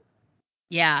who?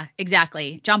 Yeah,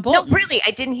 exactly. John Bolton. No, really,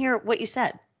 I didn't hear what you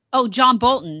said. Oh, John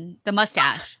Bolton, the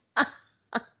mustache.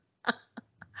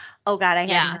 Oh, God, I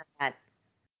hadn't heard that.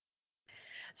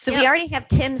 So Yep. we already have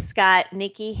Tim Scott,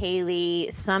 Nikki Haley,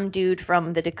 some dude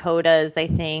from the Dakotas, I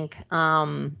think.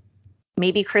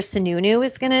 Maybe Chris Sununu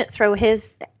is going to throw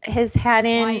his hat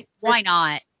in. Why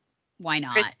not? Why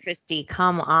not? Chris Christie,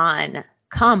 come on.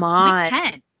 Come on.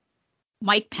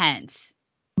 Mike Pence.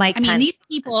 I mean, these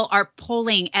people are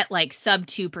polling at like sub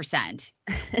 2%,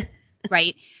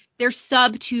 right? They're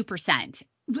sub 2%.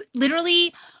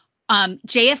 Literally,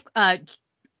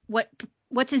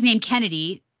 what's his name?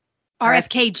 Kennedy,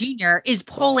 RFK Jr. is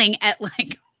polling at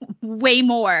like way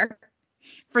more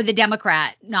for the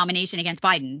Democrat nomination against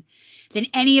Biden than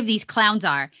any of these clowns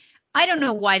are. I don't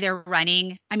know why they're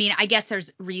running. I mean, I guess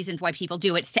there's reasons why people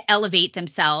do it. It's to elevate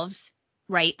themselves,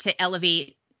 right? To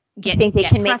elevate, I think they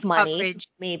can make money, coverage.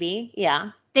 maybe.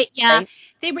 Yeah. Right?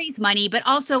 They raise money, but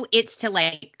also it's to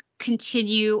like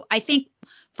continue. I think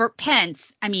for Pence,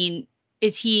 I mean,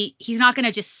 he's not going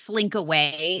to just slink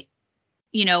away,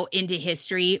 into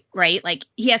history, right? Like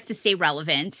he has to stay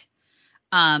relevant,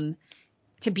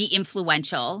 to be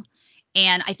influential.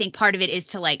 And I think part of it is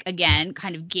to like, again,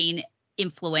 kind of gain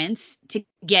influence to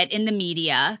get in the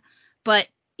media. But,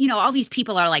 all these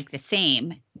people are like the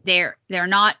same. They're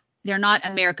not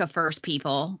America first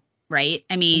people, right?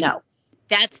 I mean, no.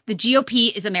 That's the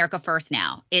GOP is America first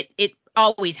now. It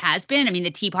always has been. I mean,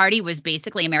 the Tea Party was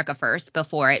basically America first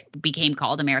before it became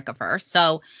called America first.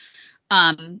 So,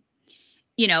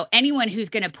 anyone who's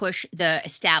going to push the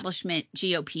establishment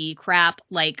GOP crap,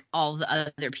 like all the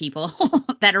other people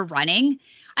that are running,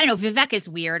 I don't know. Vivek is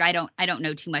weird. I don't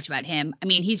know too much about him. I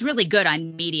mean, he's really good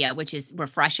on media, which is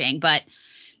refreshing. But,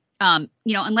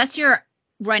 unless you're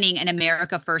running an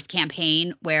America First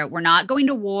campaign where we're not going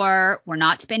to war, we're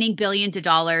not spending billions of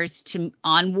dollars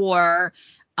on war,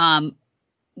 and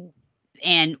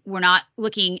we're not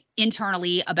looking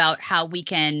internally about how we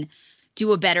can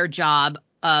do a better job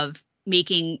of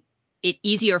making it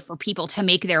easier for people to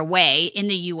make their way in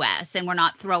the U.S. and we're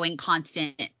not throwing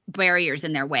constant barriers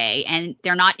in their way and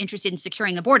they're not interested in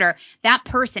securing the border, that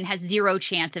person has zero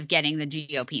chance of getting the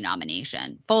GOP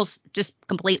nomination. Just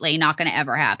completely not going to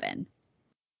ever happen.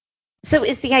 So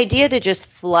is the idea to just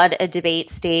flood a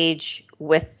debate stage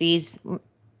with these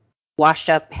washed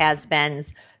up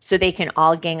has-beens so they can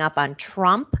all gang up on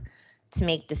Trump to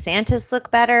make DeSantis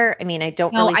look better? I mean, I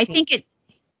don't think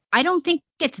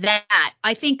it's that.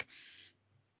 I think,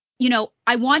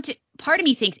 part of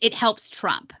me thinks it helps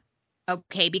Trump.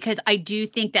 Okay. Because I do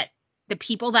think that the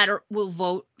people that will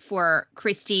vote for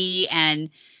Christie,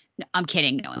 and I'm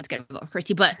kidding, no one's going to vote for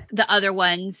Christie, but the other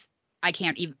ones, I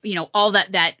can't even, all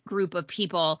that group of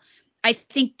people, I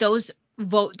think those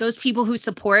people who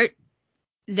support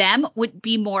them would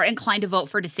be more inclined to vote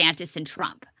for DeSantis than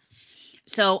Trump.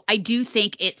 So I do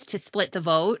think it's to split the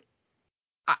vote.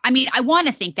 I mean, I want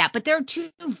to think that, but they're too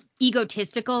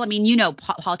egotistical. I mean,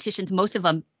 politicians, most of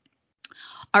them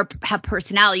have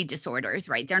personality disorders,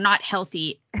 right? They're not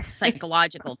healthy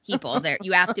psychological people.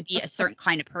 You have to be a certain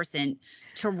kind of person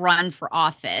to run for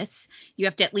office. You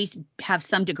have to at least have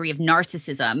some degree of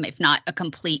narcissism, if not a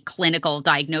complete clinical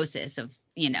diagnosis of,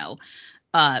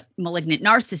 malignant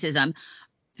narcissism.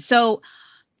 So,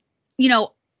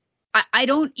 I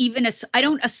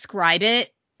don't ascribe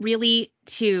it really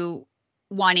to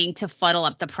wanting to fuddle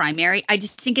up the primary. I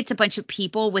just think it's a bunch of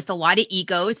people with a lot of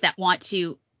egos that want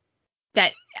to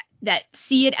that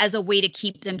see it as a way to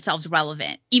keep themselves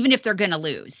relevant, even if they're going to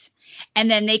lose. And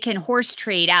then they can horse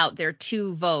trade out their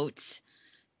 2 votes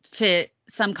to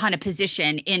some kind of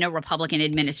position in a Republican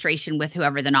administration with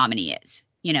whoever the nominee is,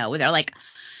 where they're like,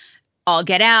 I'll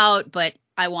get out, but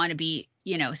I want to be,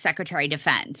 Secretary of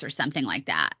Defense or something like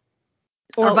that.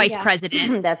 Or vice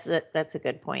president. That's a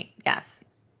good point. Yes.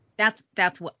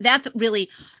 That's really,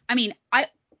 I mean,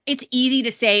 it's easy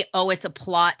to say, oh, it's a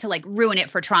plot to like ruin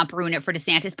it for Trump, ruin it for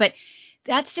DeSantis, but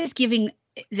that's just giving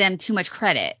them too much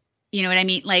credit. You know what I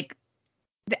mean? Like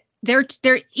they're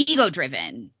ego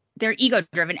driven. They're ego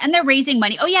driven and they're raising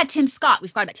money. Oh yeah, Tim Scott. We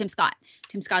forgot about Tim Scott.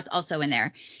 Tim Scott's also in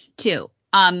there too.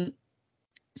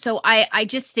 So I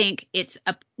just think it's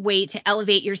a way to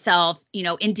elevate yourself.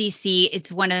 In DC,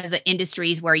 it's one of the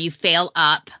industries where you fail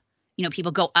up.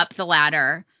 people go up the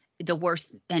ladder, the worse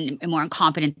and more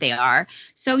incompetent they are.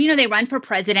 So, they run for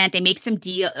president, they make some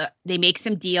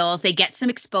deals, they get some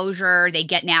exposure, they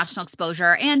get national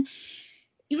exposure. And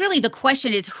really the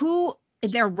question is, who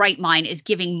in their right mind is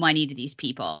giving money to these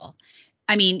people?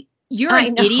 I mean, you're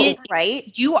an idiot,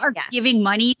 right? You are giving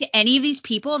money to any of these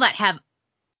people that have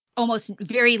almost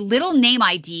very little name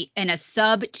ID and a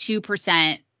sub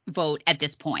 2% vote at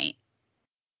this point.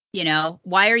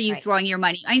 Why are you throwing your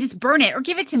money? I just burn it or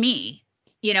give it to me.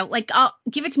 I'll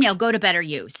give it to me. I'll go to better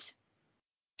use.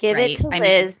 Give it to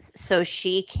Liz so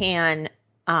she can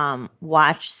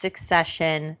watch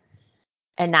Succession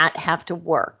and not have to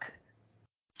work.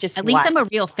 Just at least I'm a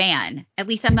real fan. At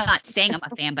least I'm not saying I'm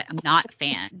a fan, but I'm not a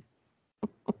fan.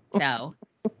 So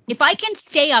if I can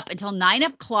stay up until 9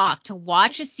 o'clock to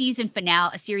watch a series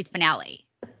finale,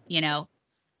 I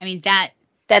mean,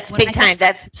 that's big time.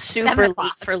 That's super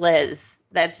late for Liz.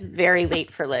 That's very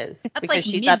late for Liz. That's because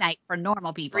she's midnight for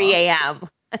normal people. 3 a.m.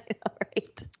 I know,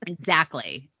 right?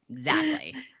 Exactly.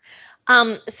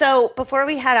 So before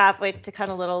we head off, to cut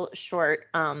a little short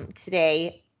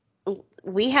today,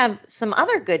 we have some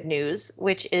other good news,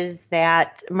 which is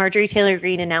that Marjorie Taylor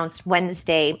Greene announced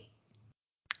Wednesday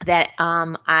that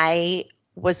I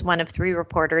was one of 3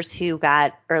 reporters who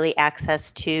got early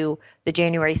access to the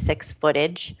January 6th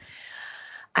footage.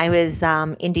 I was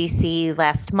in D.C.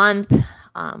 last month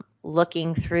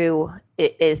looking through.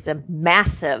 It is a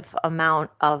massive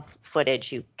amount of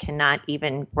footage. You cannot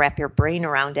even wrap your brain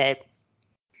around it.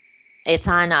 It's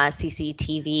on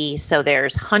CCTV, so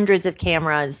there's hundreds of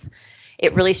cameras.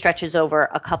 It really stretches over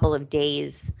a couple of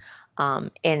days.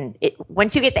 And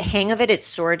once you get the hang of it,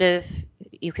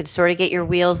 you can sort of get your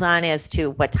wheels on as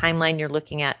to what timeline you're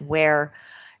looking at, where,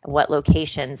 what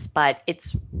locations, but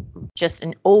it's just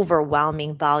an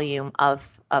overwhelming volume of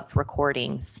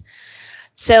recordings.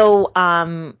 So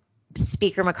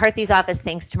Speaker McCarthy's office,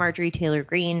 thanks to Marjorie Taylor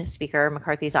Greene, Speaker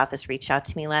McCarthy's office reached out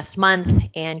to me last month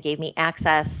and gave me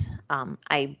access.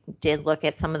 I did look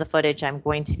at some of the footage. I'm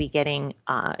going to be getting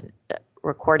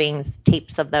recordings,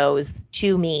 tapes of those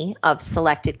to me of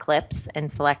selected clips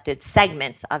and selected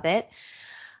segments of it.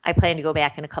 I plan to go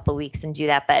back in a couple of weeks and do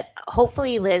that. But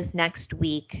hopefully, Liz, next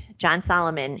week, John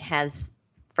Solomon has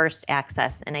first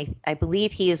access. And I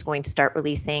believe he is going to start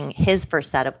releasing his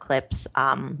first set of clips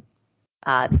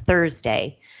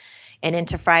Thursday and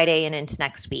into Friday and into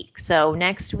next week. So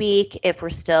next week, if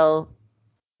we're still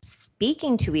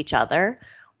speaking to each other,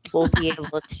 we'll be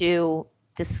able to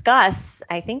discuss.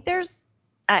 I think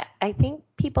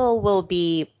people will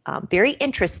be very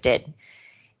interested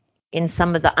in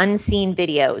some of the unseen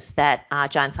videos that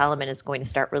John Solomon is going to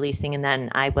start releasing, and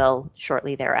then I will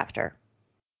shortly thereafter.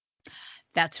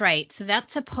 That's right. So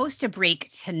that's supposed to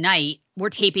break tonight. We're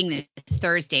taping this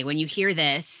Thursday. When you hear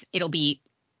this,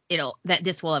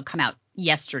 this will have come out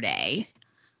yesterday.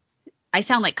 I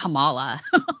sound like Kamala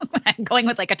when I'm going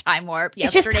with like a time warp.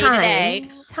 Yesterday,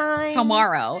 today,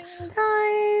 tomorrow.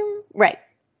 Time. Right.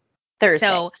 Thursday.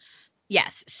 So,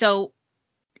 yes. So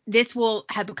this will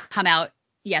have come out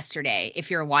yesterday if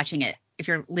you're watching it, if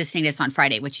you're listening to this on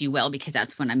Friday, which you will, because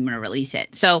that's when I'm going to release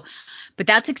it. So, but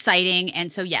that's exciting.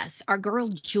 And so, yes, our girl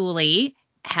Julie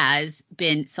has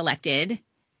been selected.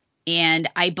 And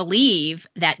I believe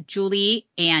that Julie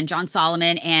and John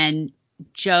Solomon and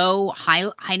Joe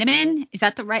Heineman, is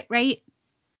that the right?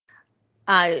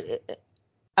 Oh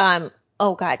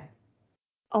God.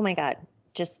 Oh my God.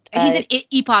 Just he's an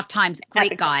Epoch Times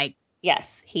great guy.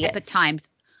 Yes, he Epoch is. Times,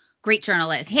 great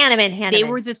journalist. Hanneman. They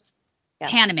were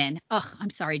Hanneman. Ugh, I'm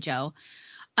sorry, Joe.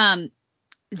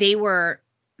 They were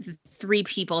the 3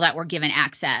 people that were given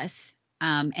access,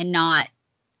 and not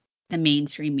the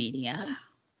mainstream media.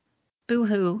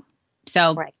 Boo-hoo.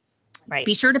 So right.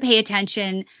 Be sure to pay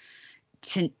attention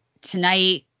to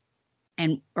tonight,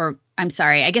 or I'm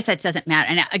sorry, I guess that doesn't matter.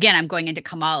 And again, I'm going into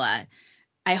Kamala.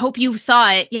 I hope you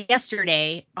saw it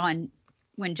yesterday when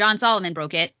John Solomon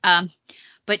broke it.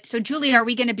 But so Julie, are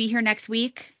we going to be here next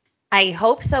week? I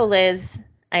hope so, Liz.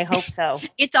 I hope so.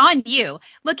 It's on you.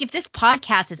 Look, if this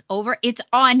podcast is over, it's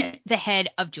on the head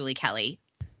of Julie Kelly.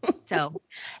 So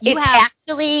it's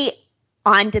actually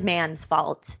On Demand's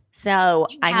fault. So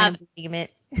I'm going to blame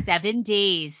it. 7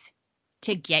 days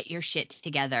to get your shit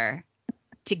together,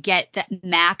 to get the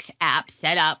Max app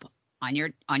set up on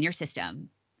your system.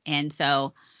 And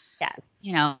so, yes,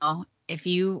 if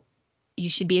you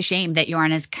should be ashamed that you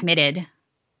aren't as committed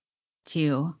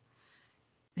to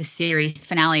the series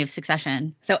finale of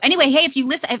Succession. So anyway, hey, if you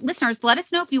listeners, let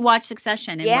us know if you watch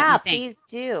Succession and what you think. Please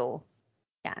do.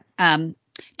 Yes.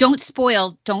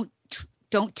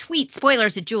 Don't tweet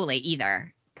spoilers to Julie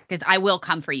either, because I will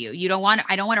come for you. I don't want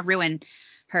to ruin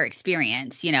her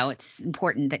experience. You know, it's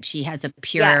important that she has a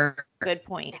pure good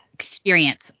point.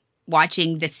 experience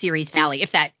watching the series finale,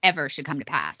 if that ever should come to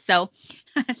pass. So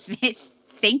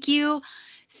thank you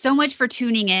so much for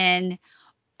tuning in.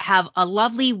 Have a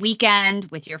lovely weekend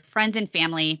with your friends and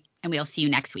family, and we'll see you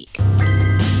next week.